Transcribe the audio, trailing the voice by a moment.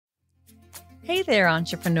Hey there,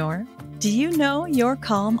 entrepreneur. Do you know your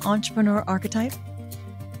calm entrepreneur archetype?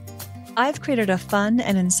 I've created a fun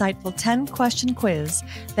and insightful 10-question quiz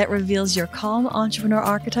that reveals your calm entrepreneur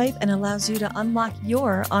archetype and allows you to unlock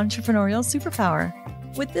your entrepreneurial superpower.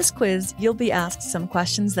 With this quiz, you'll be asked some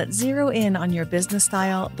questions that zero in on your business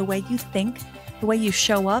style, the way you think, the way you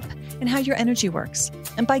show up, and how your energy works.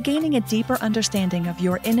 And by gaining a deeper understanding of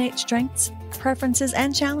your innate strengths, preferences,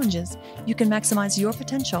 and challenges, you can maximize your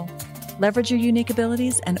potential, leverage your unique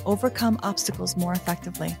abilities, and overcome obstacles more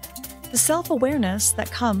effectively. The self-awareness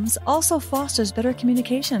that comes also fosters better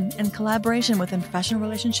communication and collaboration within professional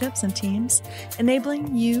relationships and teams,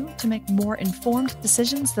 enabling you to make more informed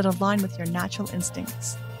decisions that align with your natural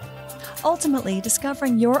instincts. Ultimately,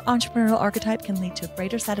 discovering your entrepreneurial archetype can lead to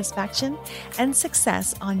greater satisfaction and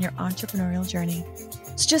success on your entrepreneurial journey.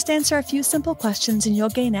 So just answer a few simple questions and you'll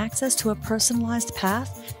gain access to a personalized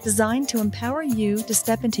path designed to empower you to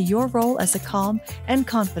step into your role as a calm and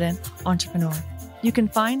confident entrepreneur. You can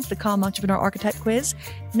find the Calm Entrepreneur Archetype Quiz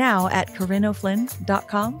now at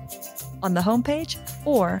CorinneO'Flynn.com on the homepage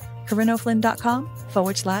or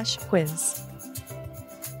CorinneO'Flynn.com/quiz.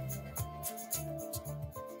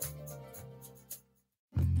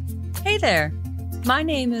 Hey there. My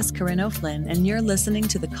name is Corinne O'Flynn, and you're listening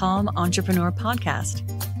to the Calm Entrepreneur Podcast.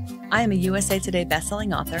 I am a USA Today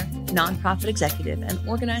bestselling author, nonprofit executive, and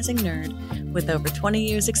organizing nerd with over 20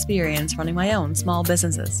 years experience running my own small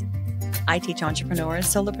businesses. I teach entrepreneurs,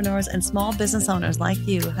 solopreneurs, and small business owners like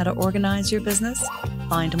you how to organize your business,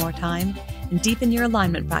 find more time, and deepen your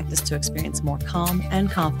alignment practice to experience more calm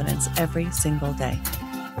and confidence every single day.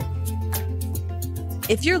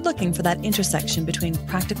 If you're looking for that intersection between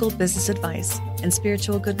practical business advice and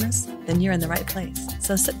spiritual goodness, then you're in the right place.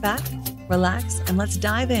 So sit back, relax, and let's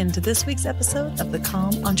dive into this week's episode of the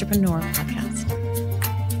Calm Entrepreneur Podcast.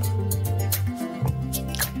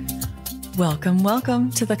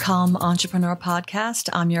 Welcome to the Calm Entrepreneur Podcast.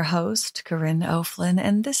 I'm your host, Corinne O'Flynn,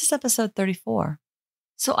 and this is episode 34.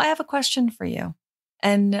 So I have a question for you.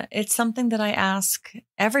 And it's something that I ask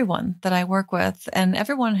everyone that I work with and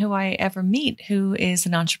everyone who I ever meet who is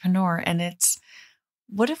an entrepreneur. And it's,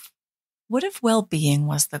 what if well-being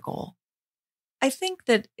was the goal? I think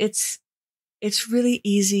that it's really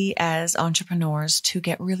easy as entrepreneurs to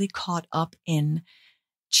get really caught up in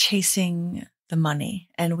chasing the money.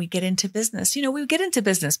 And we get into business. We get into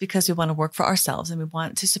business because we want to work for ourselves and we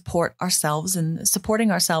want to support ourselves. And supporting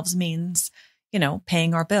ourselves means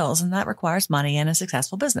paying our bills, and that requires money and a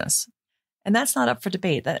successful business. And that's not up for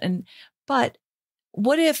debate. But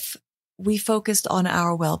what if we focused on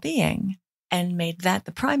our well-being and made that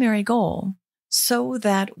the primary goal so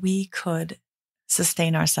that we could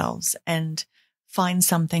sustain ourselves and find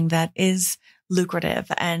something that is lucrative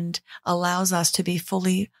and allows us to be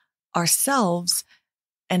fully ourselves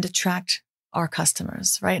and attract our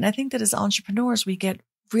customers, right? And I think that as entrepreneurs, we get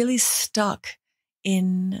really stuck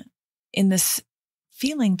in this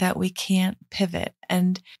feeling that we can't pivot.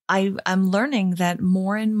 And I'm learning that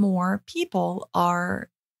more and more people are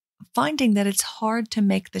finding that it's hard to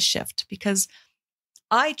make the shift, because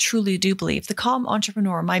I truly do believe the Calm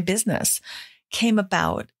Entrepreneur, my business, came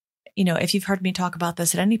about, if you've heard me talk about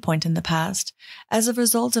this at any point in the past, as a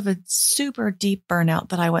result of a super deep burnout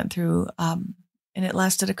that I went through. And it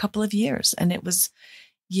lasted a couple of years, and it was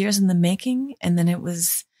years in the making. And then it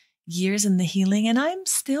was years in the healing, and I'm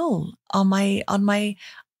still on my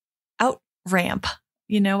out ramp.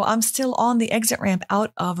 I'm still on the exit ramp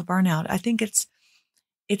out of a burnout. I think it's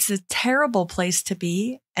a terrible place to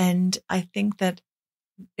be, and I think that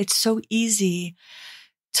it's so easy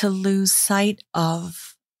to lose sight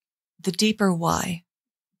of the deeper why,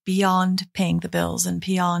 beyond paying the bills and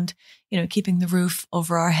beyond keeping the roof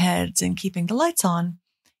over our heads and keeping the lights on.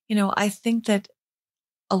 I think that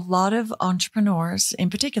a lot of entrepreneurs, in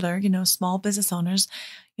particular, small business owners,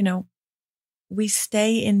 we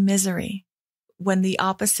stay in misery when the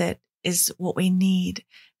opposite is what we need,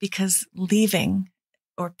 because leaving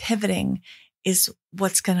or pivoting is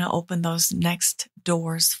what's going to open those next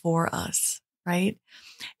doors for us, right?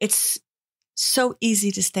 It's so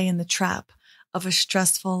easy to stay in the trap of a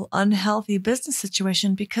stressful, unhealthy business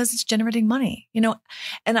situation because it's generating money, and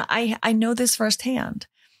I know this firsthand.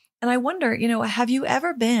 And I wonder, have you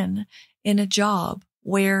ever been in a job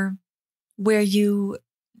where you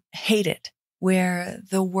hate it, where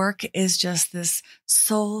the work is just this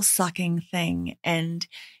soul-sucking thing, and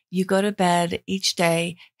you go to bed each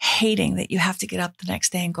day hating that you have to get up the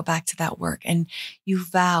next day and go back to that work, and you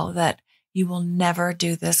vow that you will never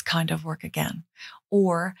do this kind of work again?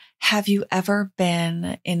 Or have you ever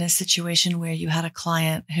been in a situation where you had a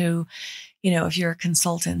client who, if you're a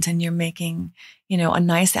consultant and you're making, a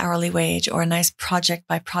nice hourly wage or a nice project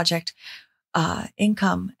by project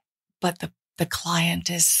income, but the client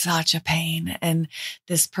is such a pain, and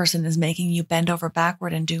this person is making you bend over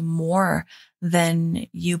backward and do more than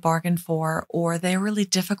you bargained for, or they're really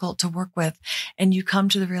difficult to work with. And you come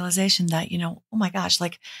to the realization that, oh my gosh,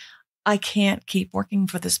 like I can't keep working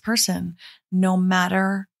for this person no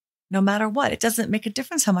matter what. It doesn't make a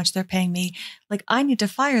difference how much they're paying me. Like I need to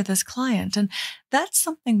fire this client. And that's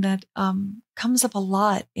something that comes up a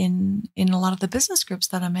lot in a lot of the business groups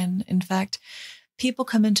that I'm in. In fact, people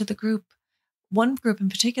come into the group, one group in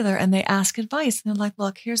particular, and they ask advice. And they're like,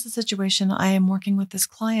 look, here's the situation. I am working with this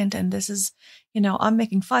client, and this is, I'm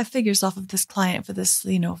making 5 figures off of this client for this,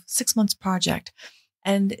 6 months project.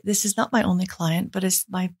 And this is not my only client, but it's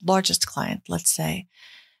my largest client, let's say.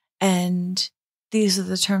 And these are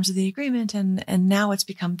the terms of the agreement. And now it's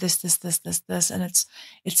become this, and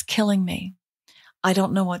it's killing me. I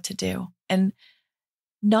don't know what to do. And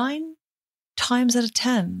 9 times out of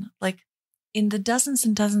 10, like in the dozens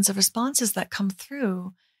and dozens of responses that come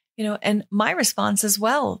through, and my response as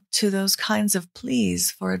well to those kinds of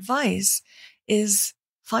pleas for advice is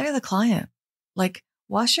fire the client. Like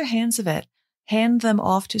wash your hands of it. Hand them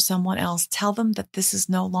off to someone else. Tell them that this is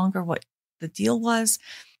no longer what the deal was.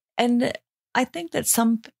 And I think that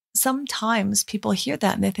sometimes people hear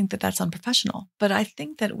that and they think that that's unprofessional. But I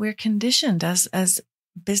think that we're conditioned as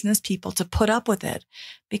business people to put up with it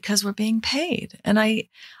because we're being paid. And I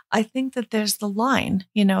think that there's the line,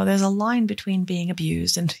 there's a line between being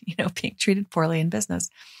abused and, being treated poorly in business.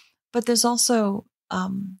 But there's also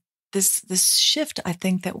this shift, I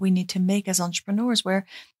think, that we need to make as entrepreneurs where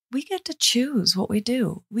we get to choose what we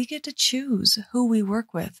do. We get to choose who we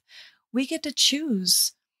work with. We get to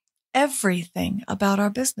choose everything about our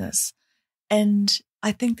business. And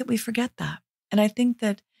I think that we forget that. And I think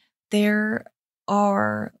that there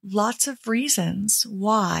are lots of reasons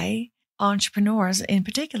why entrepreneurs in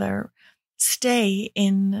particular stay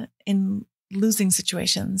in losing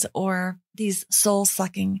situations or these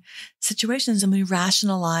soul-sucking situations, and we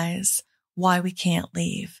rationalize why we can't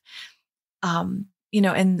leave.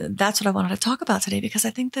 And that's what I wanted to talk about today, because I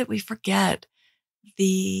think that we forget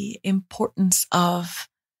the importance of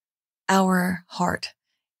our heart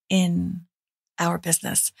in our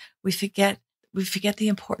business. We forget the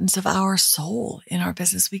importance of our soul in our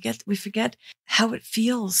business. We forget how it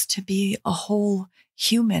feels to be a whole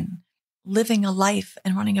human living a life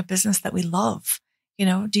and running a business that we love.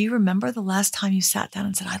 Do you remember the last time you sat down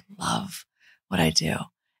and said, I love what I do?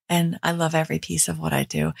 And I love every piece of what I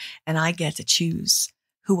do. And I get to choose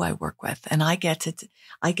who I work with. And I get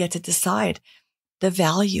to decide the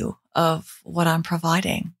value of what I'm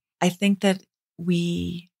providing. I think that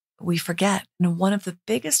we forget. And one of the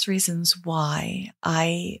biggest reasons why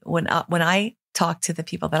when I talk to the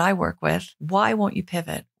people that I work with, why won't you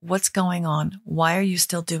pivot? What's going on? Why are you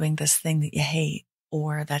still doing this thing that you hate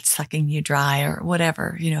or that's sucking you dry or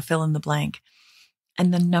whatever, fill in the blank.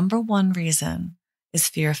 And the number one reason is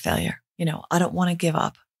fear of failure. I don't want to give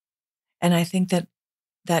up. And I think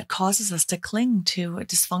that causes us to cling to a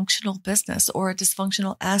dysfunctional business or a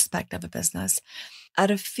dysfunctional aspect of a business out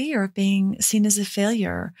of fear of being seen as a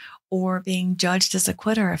failure or being judged as a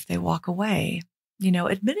quitter if they walk away.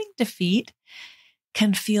 Admitting defeat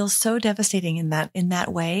can feel so devastating in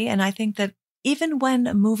that way. And I think that even when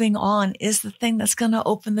moving on is the thing that's going to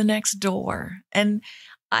open the next door. And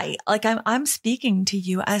I'm speaking to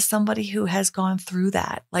you as somebody who has gone through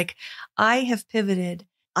that. Like I have pivoted.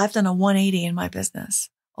 I've done a 180 in my business,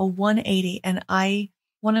 a 180. And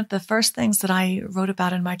one of the first things that I wrote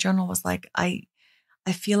about in my journal was like, I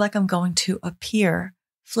feel like I'm going to appear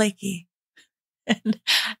flaky.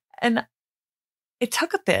 And it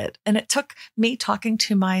took a bit, and it took me talking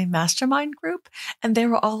to my mastermind group, and they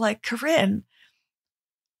were all like, Corinne,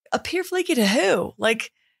 appear flaky to who?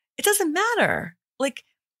 Like, it doesn't matter. Like,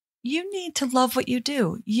 you need to love what you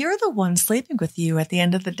do. You're the one sleeping with you at the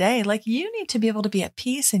end of the day. Like, you need to be able to be at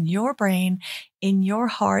peace in your brain, in your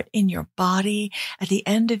heart, in your body at the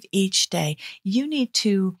end of each day. You need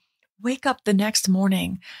to wake up the next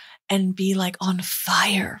morning and be like on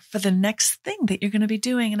fire for the next thing that you're going to be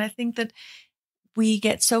doing. And I think that we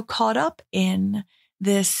get so caught up in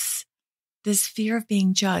this fear of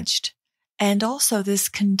being judged, and also this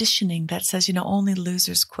conditioning that says, only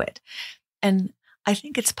losers quit. And I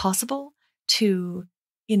think it's possible to,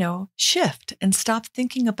 shift and stop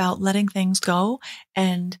thinking about letting things go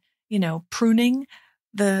and, pruning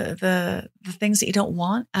the things that you don't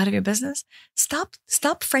want out of your business,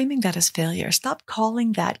 stop framing that as failure. Stop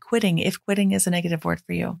calling that quitting, if quitting is a negative word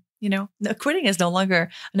for you. No, quitting is no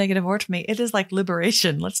longer a negative word for me. It is like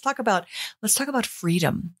liberation. Let's talk about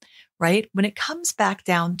freedom, right? When it comes back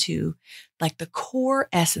down to like the core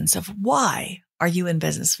essence of why are you in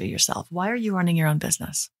business for yourself? Why are you running your own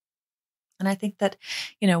business? And I think that,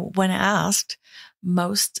 when asked,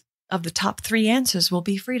 most of the top 3 answers will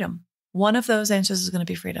be freedom. One of those answers is going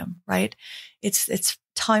to be freedom, right? It's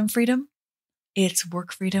time freedom. It's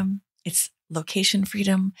work freedom. It's location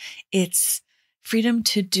freedom. It's freedom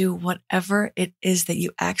to do whatever it is that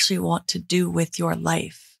you actually want to do with your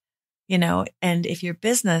life, and if your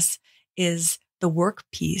business is the work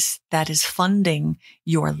piece that is funding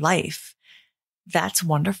your life, that's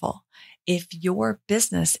wonderful. If your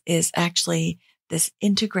business is actually this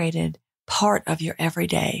integrated part of your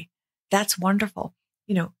everyday, that's wonderful.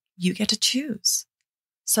 You get to choose.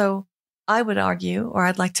 So I would argue, or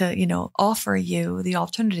I'd like to, offer you the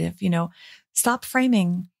alternative, stop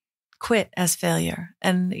framing quit as failure.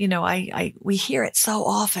 And, we hear it so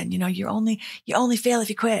often, you only fail if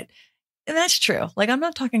you quit. And that's true. Like, I'm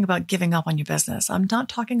not talking about giving up on your business. I'm not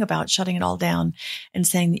talking about shutting it all down and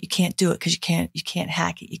saying that you can't do it because you can't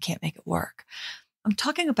hack it. You can't make it work. I'm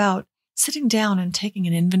talking about sitting down and taking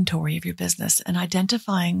an inventory of your business and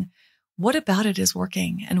identifying what about it is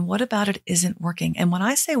working and what about it isn't working. And when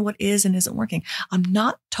I say what is and isn't working, I'm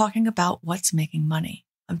not talking about what's making money.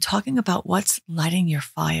 I'm talking about what's lighting your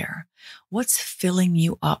fire, what's filling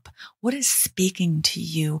you up, what is speaking to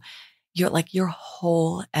you, your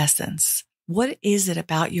whole essence. What is it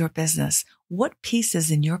about your business? What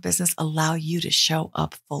pieces in your business allow you to show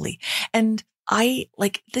up fully? And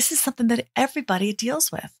this is something that everybody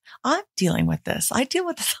deals with. I'm dealing with this. I deal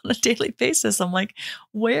with this on a daily basis. I'm like,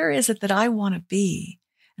 where is it that I want to be?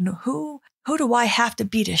 And who do I have to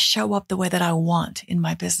be to show up the way that I want in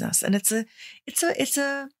my business? And it's a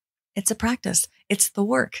practice. It's the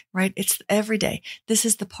work, right? It's every day. This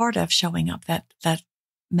is the part of showing up that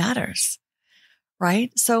matters,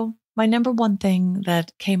 right? So my number one thing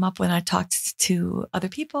that came up when I talked to other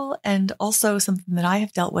people, and also something that I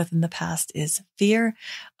have dealt with in the past, is fear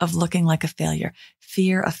of looking like a failure,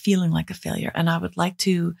 fear of feeling like a failure. And I'd like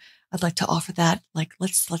to offer that, like,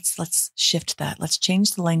 let's shift that. Let's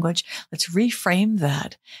change the language. Let's reframe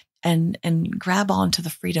that and grab onto the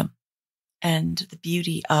freedom and the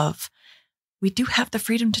beauty of, we do have the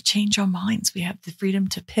freedom to change our minds. We have the freedom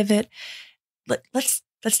to pivot. Let's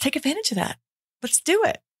take advantage of that. Let's do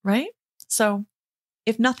it. Right? So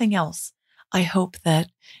if nothing else, I hope that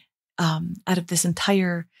out of this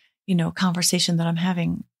entire, conversation that I'm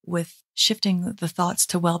having with shifting the thoughts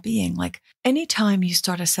to well-being, like anytime you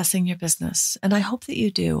start assessing your business, and I hope that you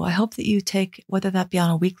do, I hope that you take, whether that be on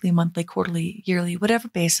a weekly, monthly, quarterly, yearly, whatever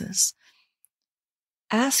basis,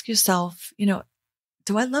 ask yourself,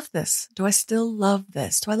 do I love this? Do I still love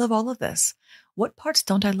this? Do I love all of this? What parts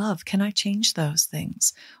don't I love? Can I change those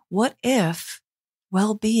things? What if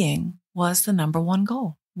well-being was the number one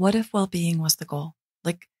goal? What if well-being was the goal?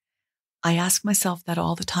 Like, I ask myself that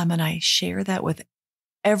all the time, and I share that with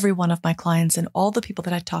every one of my clients and all the people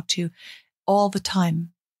that I talk to all the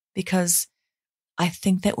time, because I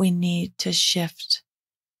think that we need to shift.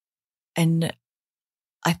 And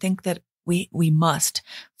I think that we must,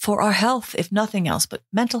 for our health, if nothing else, but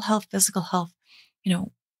mental health, physical health,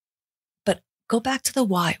 but go back to the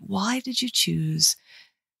why. Why did you choose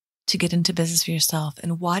to get into business for yourself?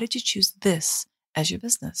 And why did you choose this as your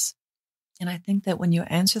business? And I think that when you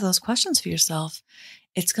answer those questions for yourself,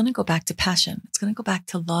 it's going to go back to passion. It's going to go back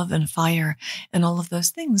to love and fire and all of those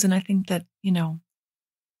things. And I think that,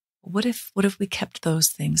 what if we kept those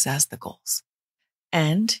things as the goals?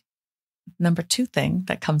 And number 2 thing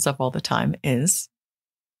that comes up all the time is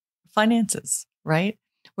finances, right?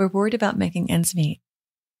 We're worried about making ends meet.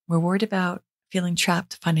 We're worried about feeling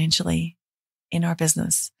trapped financially in our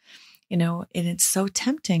business. And it's so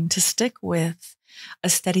tempting to stick with a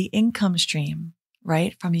steady income stream,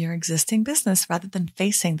 right, from your existing business, rather than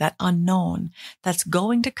facing that unknown that's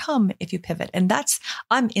going to come if you pivot. And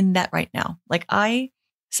I'm in that right now. Like, I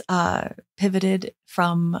pivoted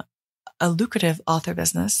from a lucrative author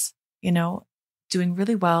business, doing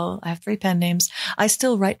really well. I have 3 pen names. I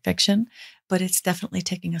still write fiction, but it's definitely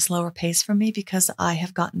taking a slower pace for me because I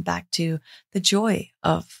have gotten back to the joy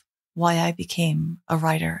of why I became a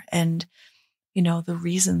writer and, the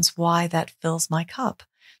reasons why that fills my cup.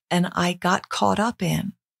 And I got caught up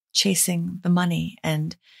in chasing the money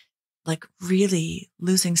and like really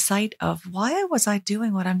losing sight of why was I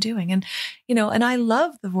doing what I'm doing. And, and I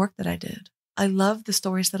love the work that I did. I love the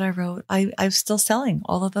stories that I wrote. I'm still selling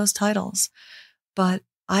all of those titles, but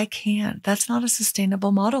I can't. That's not a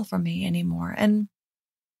sustainable model for me anymore. And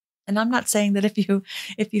I'm not saying that if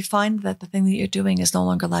you find that the thing that you're doing is no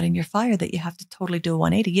longer lighting your fire, that you have to totally do a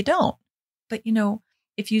 180. You don't. But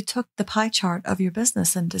if you took the pie chart of your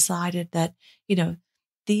business and decided that,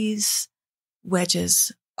 these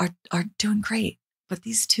wedges are doing great, but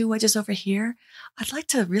these two wedges over here, I'd like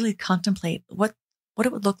to really contemplate what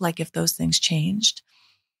it would look like if those things changed.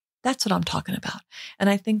 That's what I'm talking about. And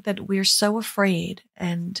I think that we're so afraid,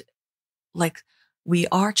 and like we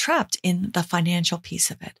are trapped in the financial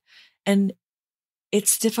piece of it. And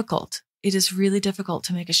it's difficult. It is really difficult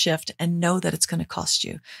to make a shift and know that it's going to cost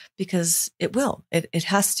you, because it will. It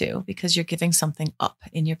has to, because you're giving something up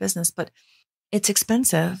in your business. But it's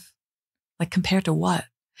expensive, like compared to what?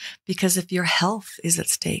 Because if your health is at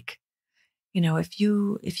stake, if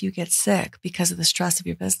you get sick because of the stress of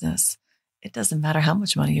your business, it doesn't matter how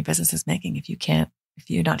much money your business is making if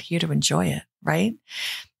you're not here to enjoy it, right?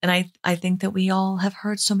 And I think that we all have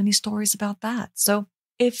heard so many stories about that. So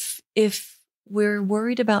if we're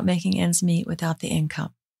worried about making ends meet without the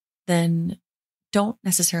income, then don't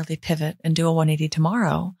necessarily pivot and do a 180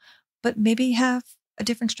 tomorrow, but maybe have a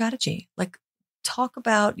different strategy. Like, talk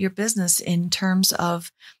about your business in terms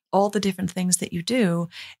of all the different things that you do,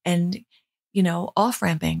 and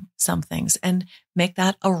off-ramping some things, and make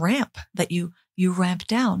that a ramp that you ramp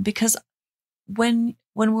down. Because when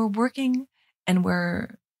we're working and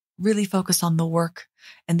we're really focused on the work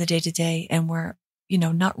and the day-to-day, and we're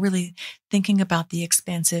not really thinking about the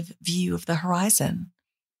expansive view of the horizon,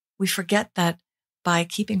 we forget that by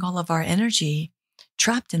keeping all of our energy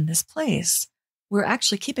trapped in this place, we're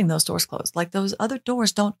actually keeping those doors closed. Like, those other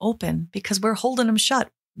doors don't open because we're holding them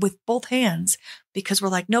shut with both hands, because we're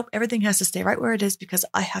like, nope, everything has to stay right where it is because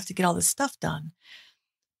I have to get all this stuff done.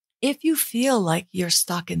 If you feel like you're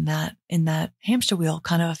stuck in that hamster wheel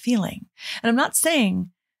kind of a feeling, and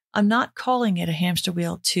I'm not calling it a hamster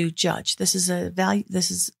wheel to judge. This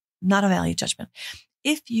is not a value judgment.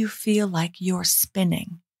 If you feel like you're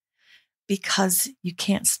spinning because you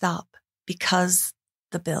can't stop, because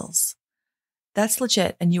the bills, that's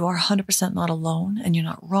legit. And you are 100% not alone, and you're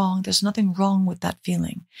not wrong. There's nothing wrong with that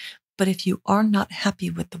feeling. But if you are not happy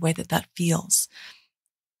with the way that feels,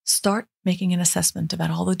 start making an assessment about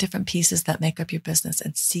all the different pieces that make up your business,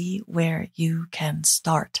 and see where you can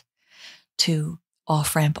start to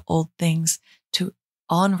off-ramp old things, to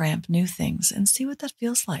on-ramp new things, and see what that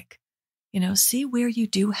feels like. See where you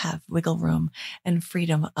do have wiggle room and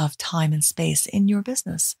freedom of time and space in your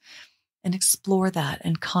business, and explore that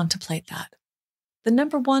and contemplate that. The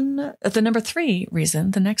number 3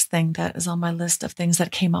 reason, the next thing that is on my list of things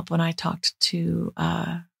that came up when I talked to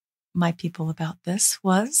my people about this,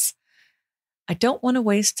 was I don't want to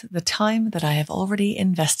waste the time that I have already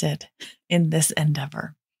invested in this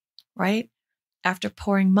endeavor, right? After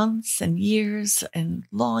pouring months and years and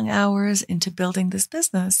long hours into building this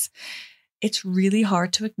business, it's really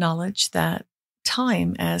hard to acknowledge that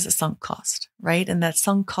time as a sunk cost, right? And that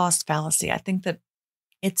sunk cost fallacy. I think that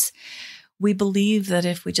we believe that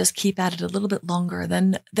if we just keep at it a little bit longer,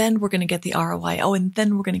 then we're going to get the ROI. Oh, and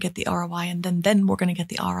then we're going to get the ROI, and then we're going to get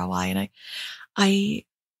the ROI. And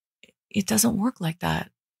it doesn't work like that.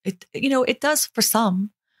 It does for some,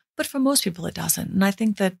 but for most people it doesn't. And I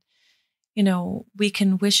think that, we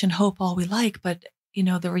can wish and hope all we like, but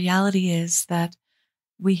the reality is that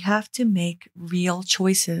we have to make real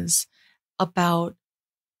choices about,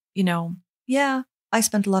 yeah, I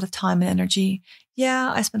spent a lot of time and energy.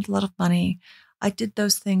 Yeah, I spent a lot of money. I did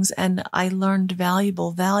those things, and I learned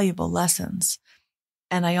valuable lessons.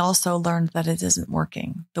 And I also learned that it isn't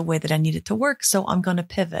working the way that I need it to work. So I'm going to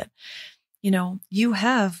pivot. You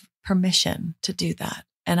have permission to do that.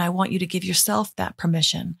 And I want you to give yourself that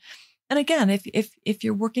permission. And again, if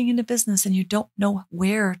you're working in a business and you don't know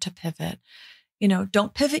where to pivot,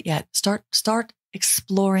 don't pivot yet. Start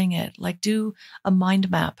exploring it. Like, do a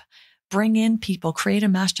mind map. Bring in people, create a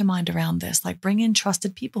mastermind around this. Like, bring in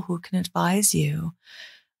trusted people who can advise you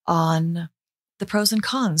on the pros and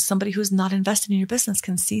cons. Somebody who's not invested in your business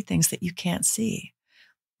can see things that you can't see,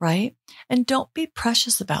 right? And don't be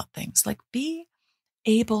precious about things. Like, be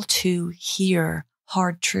able to hear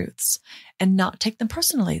hard truths and not take them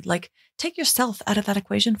personally. Like, take yourself out of that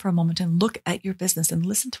equation for a moment and look at your business and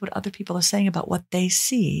listen to what other people are saying about what they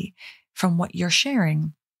see from what you're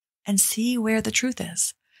sharing, and see where the truth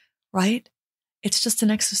is, right? It's just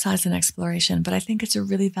an exercise in exploration, but I think it's a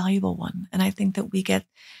really valuable one. And I think that we get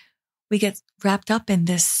wrapped up in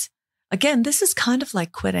this. Again, this is kind of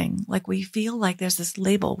like quitting. Like, we feel like there's this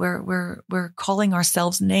label where we're calling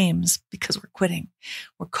ourselves names because we're quitting.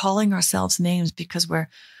 We're calling ourselves names because we're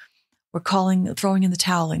throwing in the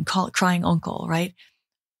towel and crying uncle, right?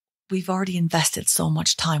 We've already invested so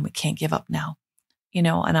much time. We can't give up now,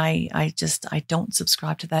 and I don't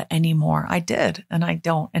subscribe to that anymore. I did, and I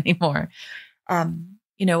don't anymore. And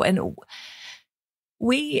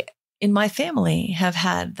we in my family have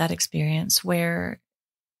had that experience where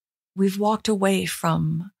we've walked away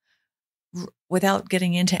from, without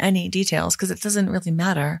getting into any details, because it doesn't really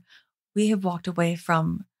matter. We have walked away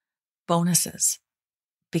from bonuses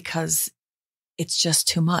because it's just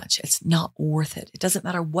too much. It's not worth it. It doesn't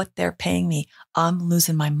matter what they're paying me. I'm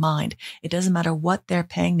losing my mind. It doesn't matter what they're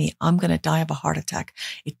paying me. I'm going to die of a heart attack.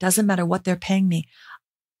 It doesn't matter what they're paying me.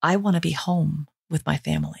 I want to be home with my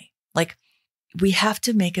family. Like, we have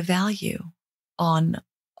to make a value on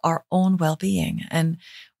our own well-being. And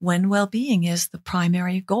when well-being is the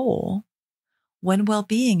primary goal, when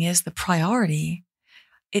well-being is the priority,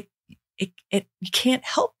 you can't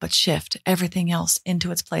help but shift everything else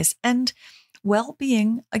into its place. And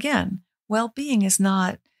well-being is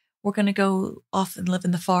not, we're going to go off and live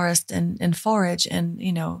in the forest and forage and,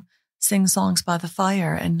 sing songs by the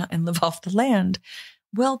fire and live off the land.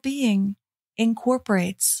 Well-being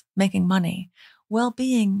incorporates making money.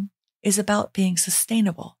 Well-being is about being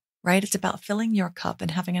sustainable, right? It's about filling your cup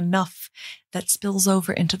and having enough that spills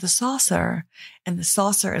over into the saucer. And the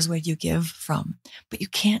saucer is where you give from. But you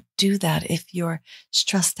can't do that if you're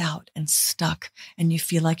stressed out and stuck and you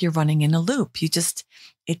feel like you're running in a loop. It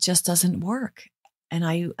just doesn't work. And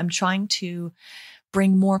I'm trying to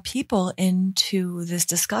bring more people into this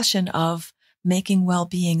discussion of making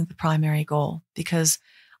well-being the primary goal, because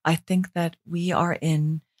I think that we are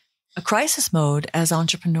in a crisis mode as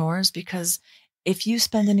entrepreneurs, because if you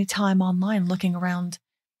spend any time online looking around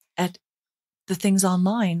at the things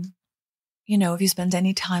online, if you spend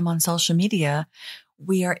any time on social media,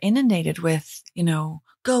 we are inundated with,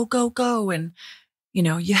 go, go, go. And,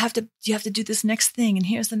 you have to do this next thing. And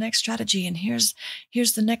here's the next strategy. And here's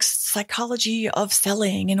the next psychology of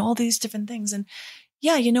selling and all these different things. And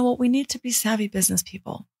yeah, you know what? We need to be savvy business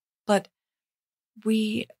people, but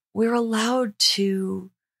we're allowed to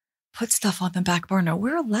put stuff on the back burner.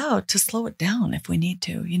 We're allowed to slow it down if we need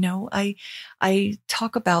to. I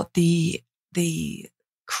talk about the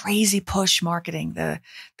crazy push marketing, the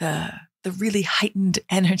really heightened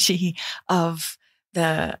energy of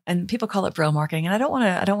and people call it bro marketing. And I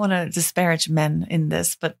don't want to disparage men in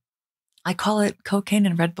this, but I call it cocaine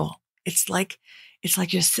and Red Bull. It's like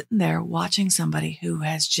you're sitting there watching somebody who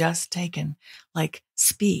has just taken like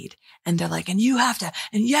speed, and they're like, and you have to,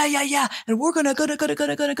 and yeah. And we're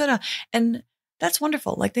gonna. And that's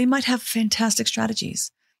wonderful. Like, they might have fantastic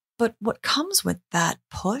strategies, but what comes with that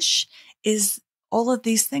push is all of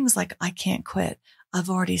these things like, I can't quit. I've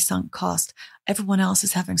already sunk cost. Everyone else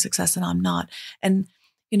is having success and I'm not. And,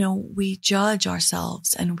 we judge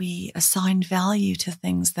ourselves and we assign value to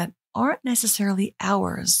things that aren't necessarily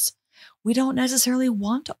ours. We don't necessarily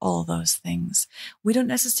want all those things. We don't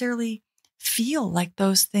necessarily feel like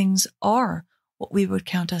those things are what we would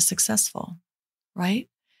count as successful, right?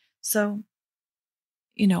 So,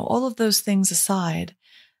 all of those things aside,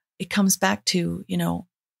 it comes back to,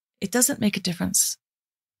 it doesn't make a difference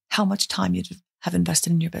how much time you have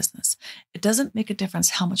invested in your business. It doesn't make a difference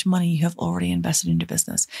how much money you have already invested in your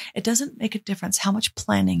business. It doesn't make a difference how much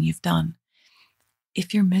planning you've done.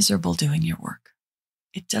 If you're miserable doing your work,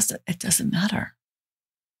 it doesn't matter.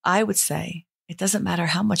 I would say it doesn't matter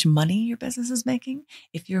how much money your business is making.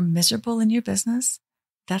 If you're miserable in your business,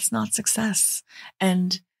 that's not success.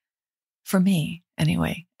 And for me,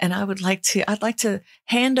 anyway, and I'd like to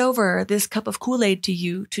hand over this cup of Kool-Aid to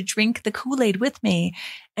you to drink the Kool-Aid with me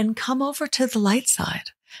and come over to the light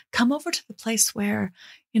side. Come over to the place where,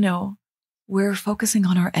 we're focusing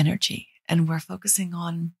on our energy and we're focusing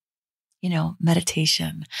on,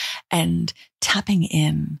 meditation and tapping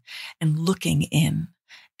in and looking in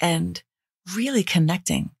and really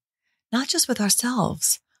connecting, not just with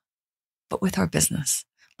ourselves, but with our business.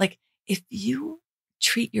 Like, if you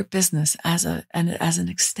treat your business as an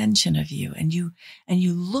extension of you, and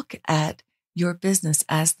you look at your business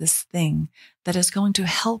as this thing that is going to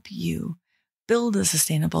help you build a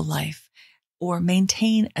sustainable life or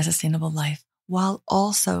maintain a sustainable life while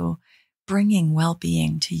also bringing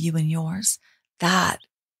well-being to you and yours,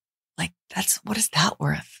 what is that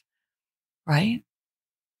worth? Right?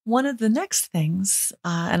 One of the next things,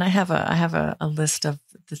 and I have a list of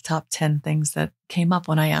the top 10 things that came up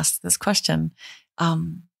when I asked this question,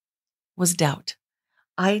 was doubt.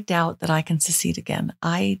 I doubt that I can succeed again.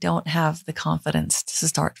 I don't have the confidence to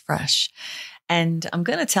start fresh. And I'm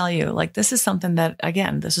going to tell you, like, this is something that,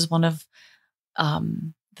 again, this is one of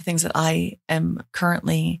the things that I am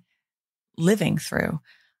currently living through.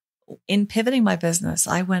 in pivoting my business,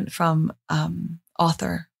 I went from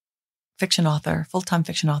fiction author, full-time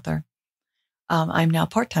fiction author. I'm now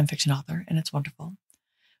part-time fiction author, and it's wonderful.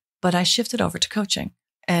 But I shifted over to coaching.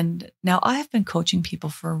 And now I have been coaching people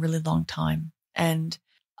for a really long time. And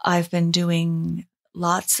I've been doing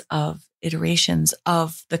lots of iterations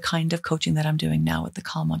of the kind of coaching that I'm doing now with the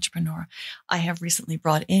Calm Entrepreneur. I have recently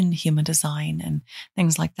brought in human design and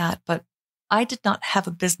things like that, but I did not have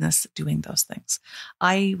a business doing those things.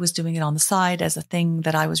 I was doing it on the side as a thing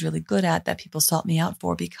that I was really good at, that people sought me out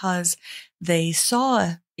for because they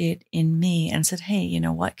saw it in me and said, hey, you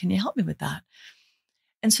know what? Can you help me with that?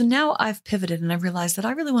 And so now I've pivoted and I've realized that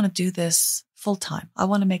I really want to do this full time. I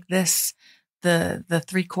want to make this the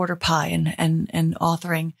 3/4 pie and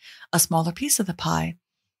authoring a smaller piece of the pie.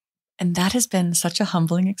 And that has been such a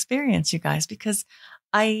humbling experience, you guys, because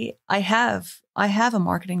I have a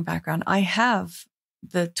marketing background. I have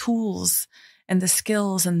the tools and the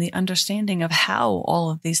skills and the understanding of how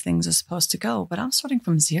all of these things are supposed to go, but I'm starting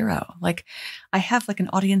from zero. Like I have like an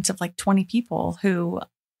audience of like 20 people who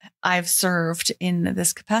I've served in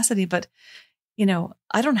this capacity, but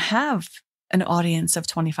I don't have an audience of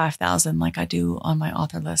 25,000 like I do on my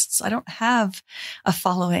author lists. I don't have a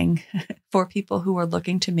following for people who are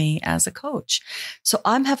looking to me as a coach. So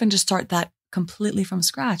I'm having to start that completely from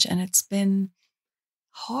scratch. And it's been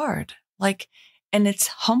hard, and it's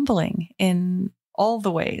humbling in all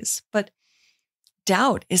the ways, but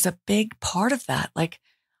doubt is a big part of that. Like,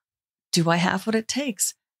 do I have what it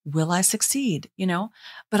takes? Will I succeed?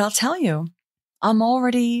 But I'll tell you, I'm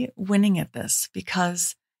already winning at this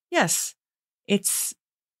because yes, it's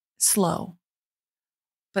slow,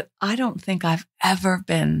 but I don't think I've ever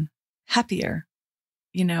been happier,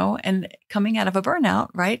 and coming out of a burnout,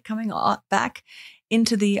 right? Coming back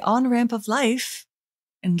into the on-ramp of life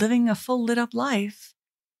and living a full lit up life.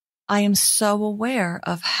 I am so aware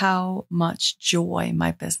of how much joy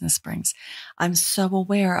my business brings. I'm so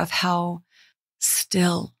aware of how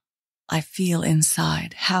still I feel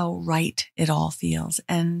inside, how right it all feels.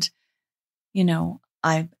 And,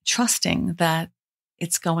 I'm trusting that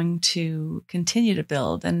it's going to continue to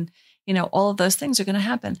build and, all of those things are going to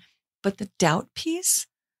happen. But the doubt piece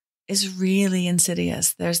is really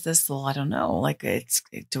insidious. There's this, well, I don't know,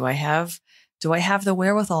 do I have the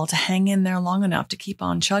wherewithal to hang in there long enough to keep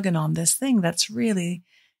on chugging on this thing that's really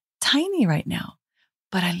tiny right now?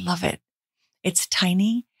 But I love it. It's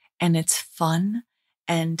tiny and it's fun.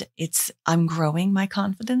 And I'm growing my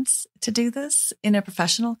confidence to do this in a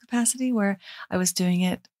professional capacity where I was doing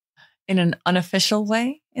it in an unofficial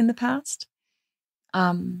way in the past.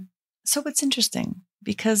 So it's interesting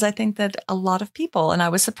because I think that a lot of people, and I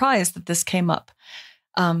was surprised that this came up,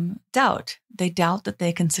 doubt. They doubt that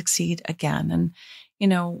they can succeed again.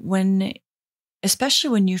 And, especially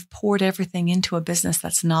when you've poured everything into a business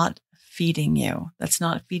that's not feeding you, that's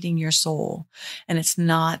not feeding your soul, and it's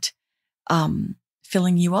not,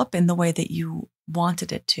 filling you up in the way that you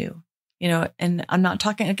wanted it to, and I'm not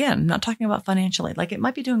talking about financially. Like it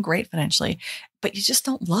might be doing great financially, but you just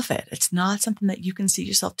don't love it. It's not something that you can see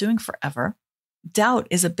yourself doing forever. Doubt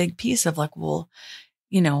is a big piece of like, well,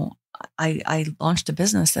 I launched a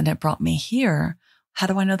business and it brought me here. How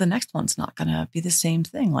do I know the next one's not going to be the same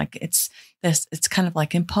thing? Like it's kind of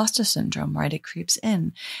like imposter syndrome, right? It creeps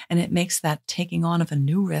in and it makes that taking on of a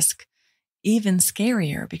new risk even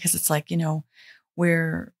scarier because it's like,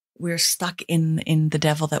 we're stuck in the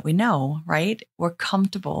devil that we know, right? We're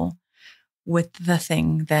comfortable with the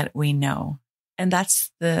thing that we know. And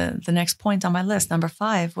that's the next point on my list. Number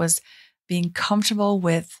 5 was being comfortable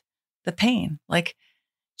with the pain. Like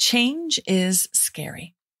change is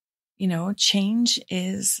scary. Change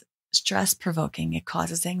is stress provoking. It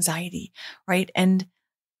causes anxiety, right? And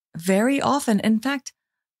very often, in fact,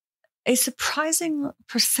 a surprising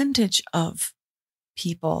percentage of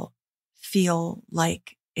people feel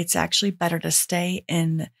like it's actually better to stay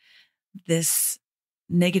in this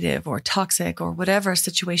negative or toxic or whatever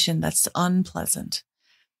situation that's unpleasant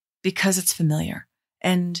because it's familiar.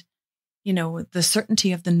 And, the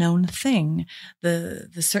certainty of the known thing, the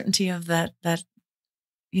certainty of that,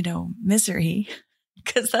 misery,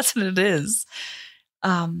 because that's what it is.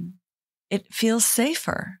 It feels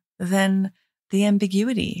safer than the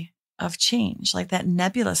ambiguity of change. Like that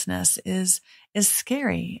nebulousness is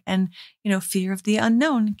scary. And, fear of the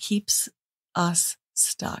unknown keeps us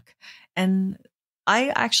stuck. And I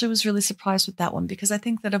actually was really surprised with that one because I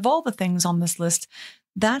think that of all the things on this list,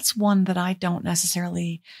 that's one that I don't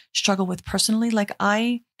necessarily struggle with personally. Like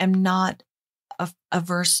I am not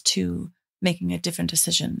averse to making a different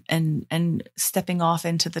decision and stepping off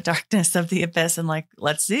into the darkness of the abyss and like,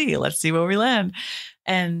 let's see where we land.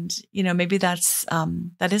 And, maybe that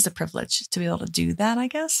is a privilege to be able to do that, I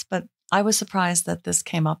guess. But I was surprised that this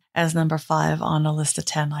came up as number 5 on a list of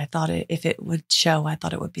 10. I thought if it would show, I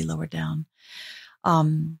thought it would be lower down.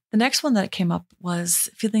 The next one that came up was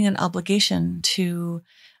feeling an obligation to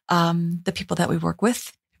the people that we work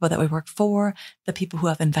with, people that we work for, the people who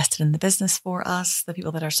have invested in the business for us, the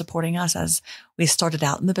people that are supporting us as we started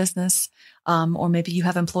out in the business, or maybe you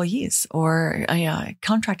have employees or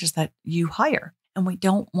contractors that you hire, and we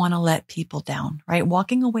don't want to let people down, right?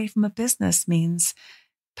 Walking away from a business means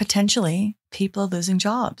potentially people are losing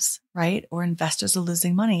jobs, right? Or investors are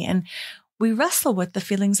losing money. And we wrestle with the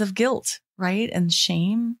feelings of guilt, right? And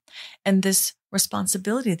shame and this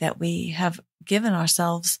responsibility that we have given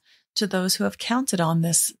ourselves to those who have counted on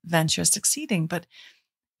this venture succeeding. But,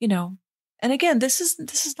 and again, this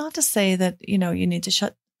is not to say that, you need to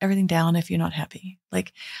shut everything down if you're not happy.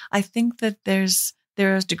 Like, I think that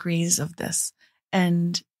there are degrees of this,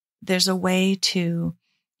 and there's a way to,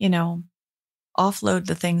 offload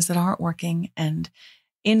the things that aren't working and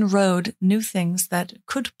inroad new things that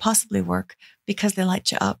could possibly work because they light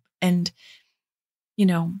you up. And,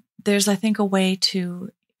 there's, I think, a way to,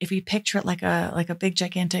 if you picture it like a big,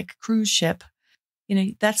 gigantic cruise ship,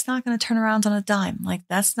 that's not going to turn around on a dime. Like,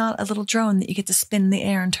 that's not a little drone that you get to spin in the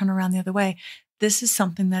air and turn around the other way. This is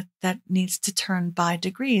something that needs to turn by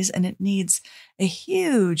degrees, and it needs a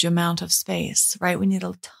huge amount of space, right? We need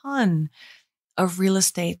a ton of real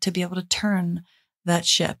estate to be able to turn that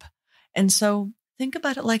ship. And so think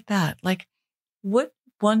about it like that. Like, what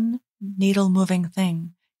one needle moving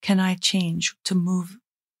thing can I change to move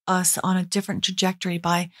us on a different trajectory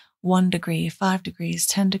by 1 degree, 5 degrees,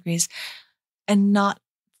 10 degrees, and not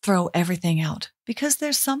throw everything out? Because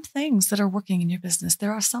there's some things that are working in your business.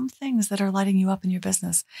 There are some things that are lighting you up in your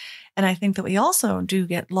business. And I think that we also do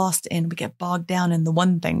get lost in, we get bogged down in the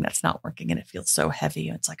one thing that's not working, and it feels so heavy.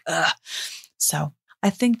 And it's like, ugh. So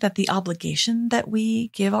I think that the obligation that we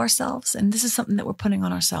give ourselves, and this is something that we're putting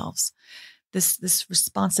on ourselves, this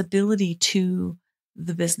responsibility to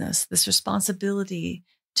the business, this responsibility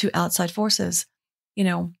to outside forces,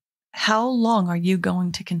 how long are you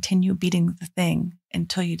going to continue beating the thing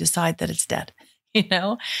until you decide that it's dead?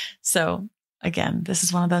 So again, this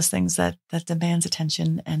is one of those things that demands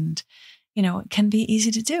attention, and, it can be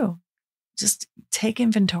easy to do. Just take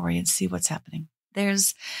inventory and see what's happening.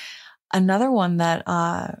 There's another one that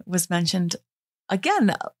was mentioned,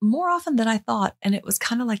 again, more often than I thought. And it was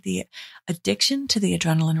kind of like the addiction to the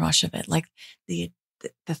adrenaline rush of it, like the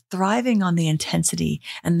thriving on the intensity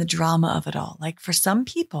and the drama of it all. Like, for some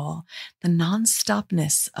people, the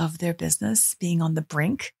nonstopness of their business being on the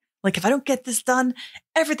brink, like, if I don't get this done,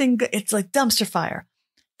 it's like dumpster fire.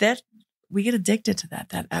 That we get addicted to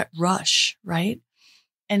that rush, right?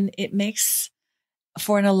 And it makes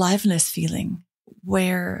for an aliveness feeling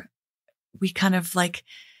where we kind of like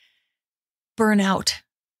burn out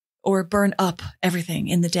or burn up everything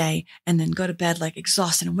in the day and then go to bed like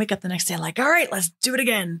exhausted and wake up the next day like, all right, let's do it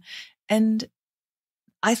again. And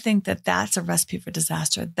I think that that's a recipe for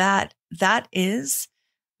disaster. That is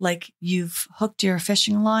like you've hooked your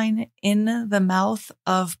fishing line in the mouth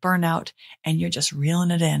of burnout and you're just reeling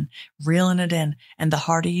it in. And the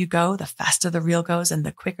harder you go, the faster the reel goes and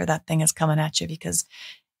the quicker that thing is coming at you, because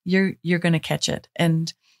you're going to catch it.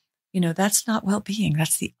 And, that's not well-being.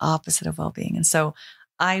 That's the opposite of well-being. And so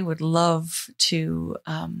I would love to,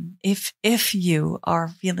 if you are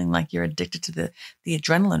feeling like you're addicted to the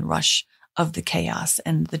adrenaline rush of the chaos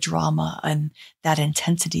and the drama and that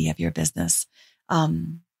intensity of your business,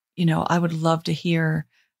 I would love to hear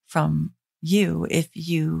from you if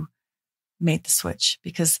you made the switch,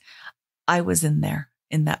 because I was in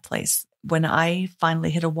that place. When I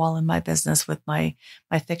finally hit a wall in my business with my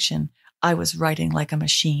fiction, I was writing like a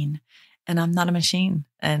machine, and I'm not a machine.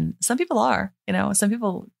 And some people are, some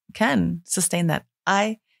people can sustain that.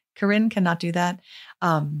 Corinne cannot do that.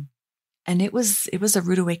 And it was a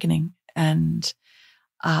rude awakening, and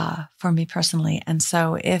for me personally. And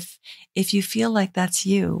so if you feel like that's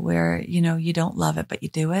you, where, you don't love it, but you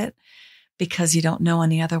do it because you don't know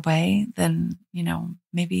any other way, then,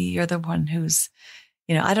 maybe you're the one who's,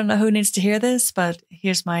 I don't know who needs to hear this, but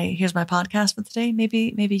here's my podcast for today.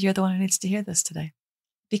 Maybe you're the one who needs to hear this today,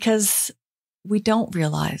 because we don't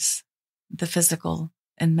realize the physical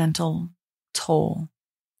and mental toll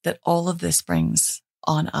that all of this brings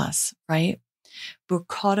on us, right? We're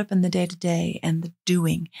caught up in the day to day and the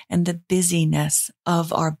doing and the busyness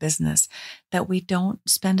of our business that we don't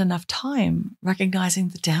spend enough time recognizing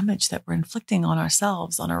the damage that we're inflicting on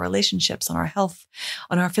ourselves, on our relationships, on our health,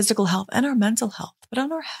 on our physical health and our mental health, but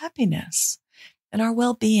on our happiness and our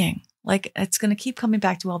well-being. Like, it's going to keep coming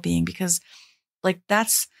back to well-being because like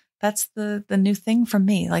that's the new thing for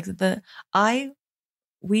me. Like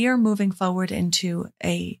we are moving forward into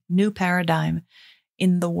a new paradigm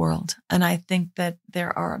in the world. And I think that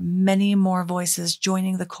there are many more voices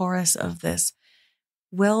joining the chorus of this.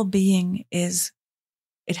 Well-being it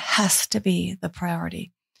has to be the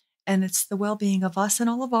priority. And it's the well-being of us and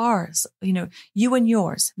all of ours, you and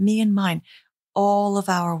yours, me and mine, all of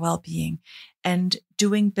our well-being, and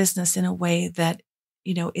doing business in a way that,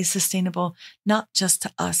 is sustainable, not just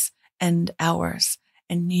to us and ours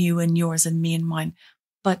and you and yours and me and mine,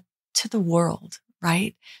 but to the world,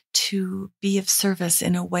 right? To be of service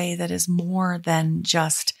in a way that is more than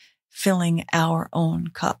just filling our own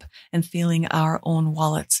cup and filling our own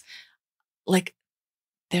wallets. Like,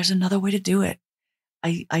 there's another way to do it.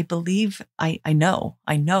 I believe, I know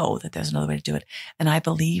that there's another way to do it. And I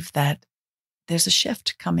believe that there's a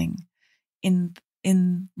shift coming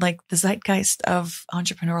in like the zeitgeist of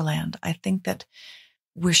entrepreneur land. I think that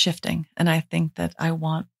we're shifting. And I think that I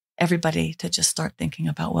want everybody to just start thinking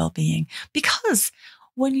about well-being, because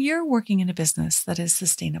when you're working in a business that is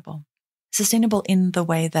sustainable in the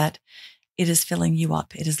way that it is filling you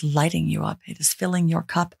up, it is lighting you up, it is filling your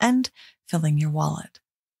cup and filling your wallet,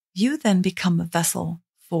 you then become a vessel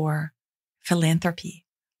for philanthropy,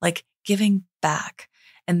 like giving back.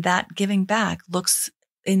 And that giving back looks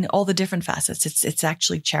in all the different facets. It's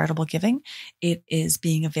actually charitable giving. It is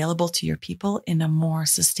being available to your people in a more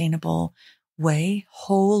sustainable way,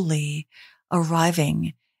 wholly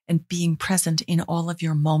arriving and being present in all of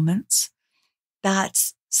your moments.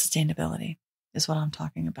 That's sustainability, is what I'm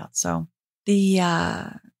talking about. So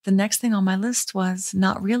the next thing on my list was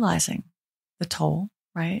not realizing the toll,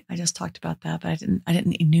 right? I just talked about that, but I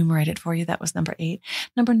didn't enumerate it for you. That was number 8.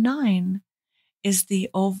 Number 9 is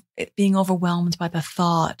being overwhelmed by the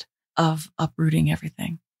thought of uprooting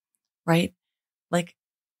everything, right? Like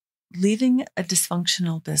leaving a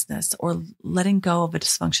dysfunctional business or letting go of a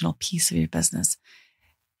dysfunctional piece of your business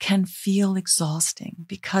can feel exhausting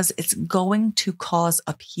because it's going to cause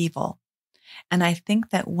upheaval. And I think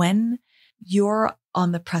that when you're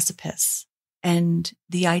on the precipice and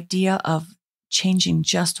the idea of changing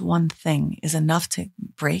just one thing is enough to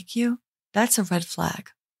break you, that's a red flag.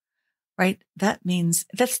 Right? That means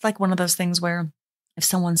that's like one of those things where if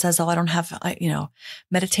someone says, oh,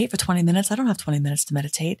 meditate for 20 minutes, I don't have 20 minutes to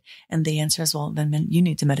meditate. And the answer is, well, then you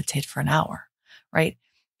need to meditate for an hour, right?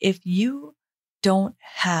 If you don't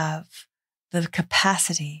have the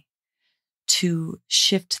capacity to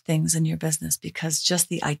shift things in your business because just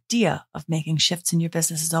the idea of making shifts in your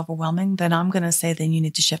business is overwhelming, then I'm going to say then you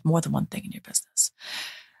need to shift more than one thing in your business.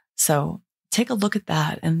 So take a look at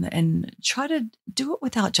that and try to do it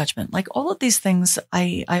without judgment. Like all of these things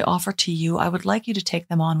I offer to you, I would like you to take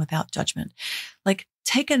them on without judgment. Like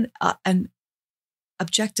take an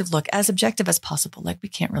objective look, as objective as possible. Like we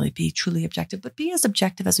can't really be truly objective, but be as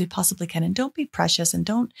objective as we possibly can. And don't be precious, and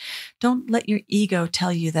don't let your ego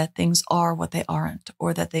tell you that things are what they aren't,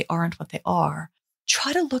 or that they aren't what they are.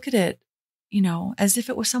 Try to look at it, as if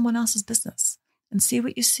it was someone else's business and see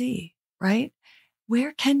what you see, right?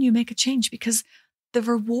 Where can you make a change? Because the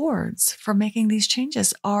rewards for making these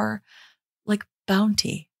changes are like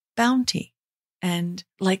bounty, and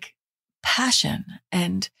like passion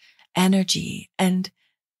and energy and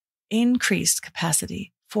increased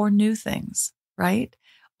capacity for new things, right?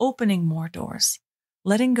 Opening more doors,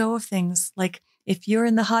 letting go of things. Like if you're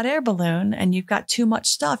in the hot air balloon and you've got too much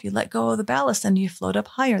stuff, you let go of the ballast and you float up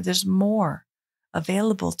higher. There's more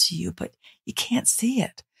available to you, but you can't see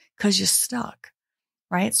it because you're stuck.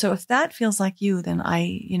 Right? So if that feels like you, then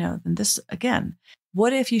then this again,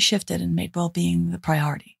 what if you shifted and made well-being the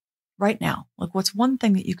priority right now? Like what's one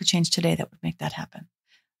thing that you could change today that would make that happen?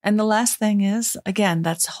 And the last thing is, again,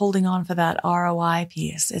 that's holding on for that ROI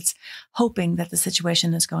piece. It's hoping that the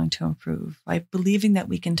situation is going to improve, right? Believing that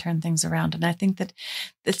we can turn things around. And I think that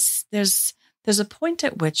there's a point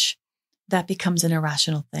at which that becomes an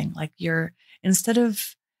irrational thing. Like instead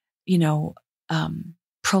of,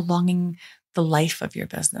 prolonging the life of your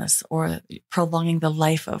business or prolonging the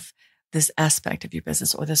life of this aspect of your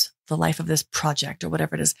business or the life of this project or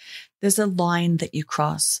whatever it is, there's a line that you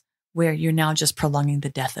cross where you're now just prolonging the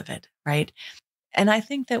death of it, right? And I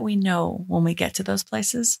think that we know when we get to those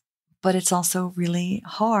places, but it's also really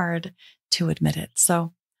hard to admit it.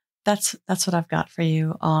 So that's what I've got for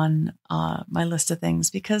you on my list of things,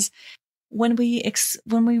 because when we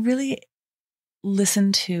really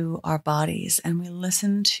listen to our bodies and we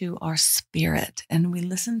listen to our spirit and we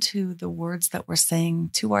listen to the words that we're saying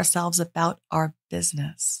to ourselves about our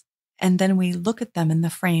business, and then we look at them in the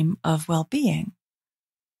frame of well-being,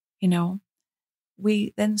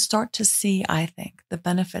 we then start to see, I think, the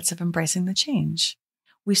benefits of embracing the change.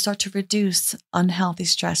 We start to reduce unhealthy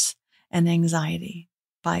stress and anxiety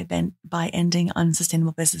by ending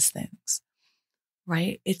unsustainable business things,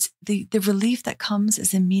 right? It's the relief that comes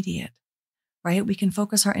is immediate, right? We can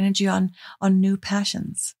focus our energy on new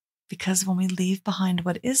passions, because when we leave behind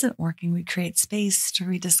what isn't working, we create space to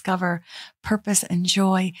rediscover purpose and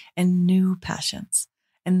joy and new passions.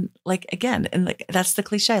 And that's the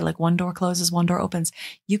cliche, like one door closes, one door opens.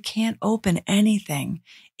 You can't open anything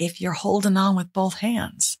if you're holding on with both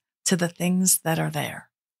hands to the things that are there.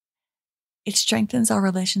 It strengthens our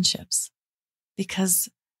relationships, because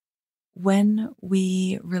when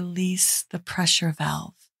we release the pressure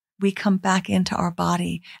valve, we come back into our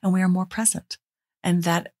body and we are more present. And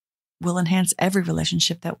that will enhance every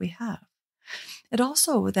relationship that we have. It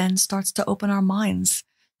also then starts to open our minds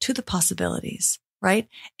to the possibilities, right?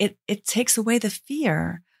 It takes away the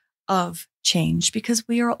fear of change, because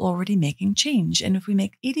we are already making change. And if we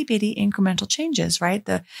make itty bitty incremental changes, right?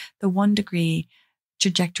 The 1 degree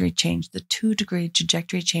trajectory change, the 2 degree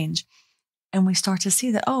trajectory change, and we start to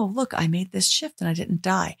see that, oh, look, I made this shift and I didn't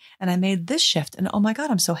die. And I made this shift and oh my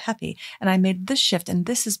God, I'm so happy. And I made this shift and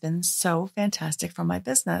this has been so fantastic for my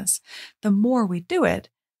business. The more we do it,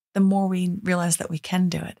 the more we realize that we can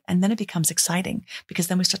do it. And then it becomes exciting, because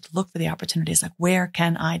then we start to look for the opportunities, like, where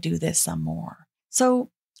can I do this some more? So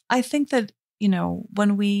I think that,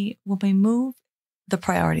 when we move the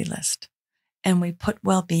priority list and we put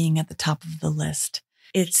well-being at the top of the list,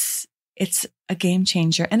 it's a game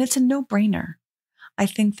changer and it's a no-brainer. I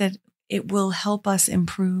think that it will help us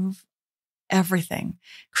improve everything: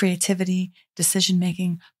 creativity,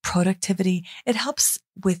 decision-making, productivity. It helps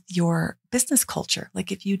with your business culture.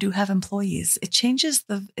 Like if you do have employees, it changes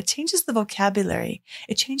the vocabulary.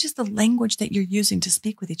 It changes the language that you're using to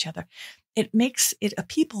speak with each other. It makes it a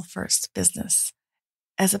people-first business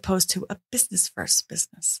as opposed to a business-first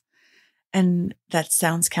business. And that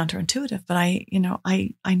sounds counterintuitive, but I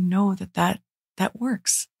know that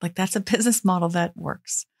works. Like that's a business model that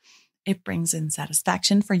works. It brings in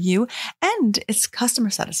satisfaction for you and it's customer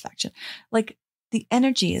satisfaction. Like the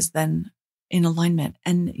energy is then in alignment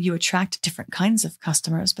and you attract different kinds of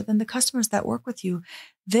customers, but then the customers that work with you,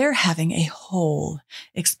 they're having a whole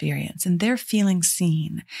experience and they're feeling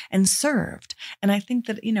seen and served. And I think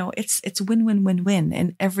that, it's win-win-win-win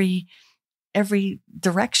in every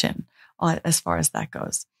direction as far as that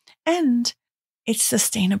goes. And it's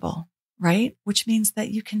sustainable, right? Which means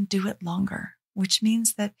that you can do it longer, which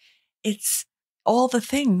means that it's all the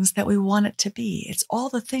things that we want it to be. It's all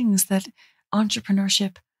the things that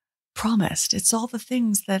entrepreneurship promised. It's all the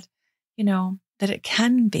things that, that it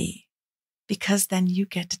can be, because then you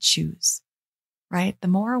get to choose, right? The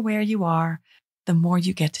more aware you are, the more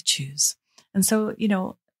you get to choose. And so,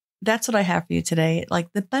 that's what I have for you today.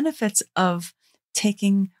 Like the benefits of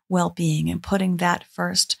taking well-being and putting that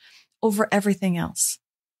first over everything else,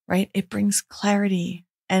 right? It brings clarity.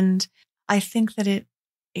 And I think that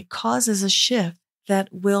it causes a shift that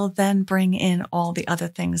will then bring in all the other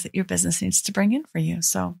things that your business needs to bring in for you.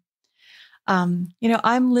 So,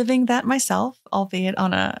 I'm living that myself, albeit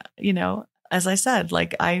on as I said,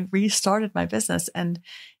 like I restarted my business and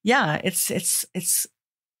yeah, it's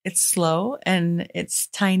slow and it's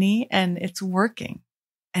tiny and it's working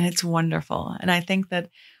and it's wonderful. And I think that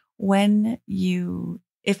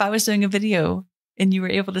if I was doing a video and you were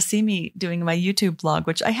able to see me doing my YouTube blog,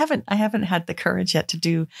 which I haven't had the courage yet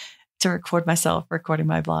to record myself recording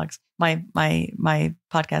my blogs, my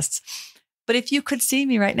podcasts. But if you could see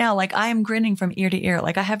me right now, like I am grinning from ear to ear,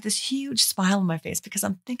 like I have this huge smile on my face because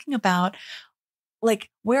I'm thinking about like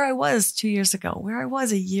where I was 2 years ago, where I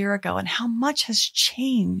was a year ago, and how much has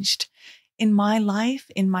changed in my life,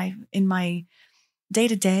 in my day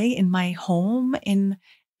to day, in my home, in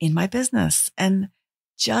my business, and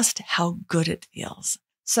just how good it feels.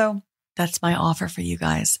 So that's my offer for you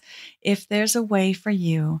guys. If there's a way for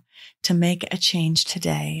you to make a change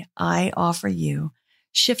today, I offer you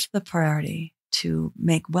shift the priority to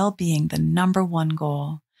make well-being the number one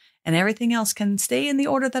goal, and everything else can stay in the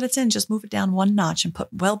order that it's in. Just move it down one notch and put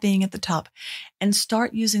well-being at the top and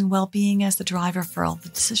start using well-being as the driver for all the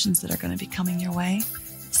decisions that are going to be coming your way.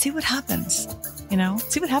 See what happens,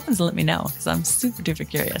 see what happens and let me know, because I'm super duper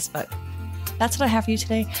curious. But that's what I have for you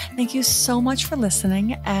today. Thank you so much for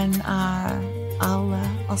listening, and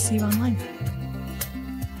I'll see you online.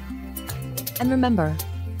 And remember,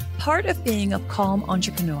 Part of being a calm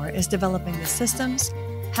entrepreneur is developing the systems,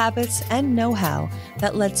 habits, and know-how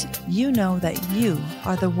that lets you know that you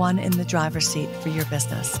are the one in the driver's seat for your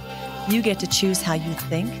business. You get to choose how you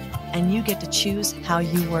think, and you get to choose how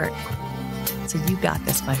you work. So you got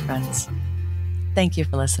this, my friends. Thank you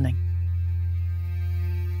for listening.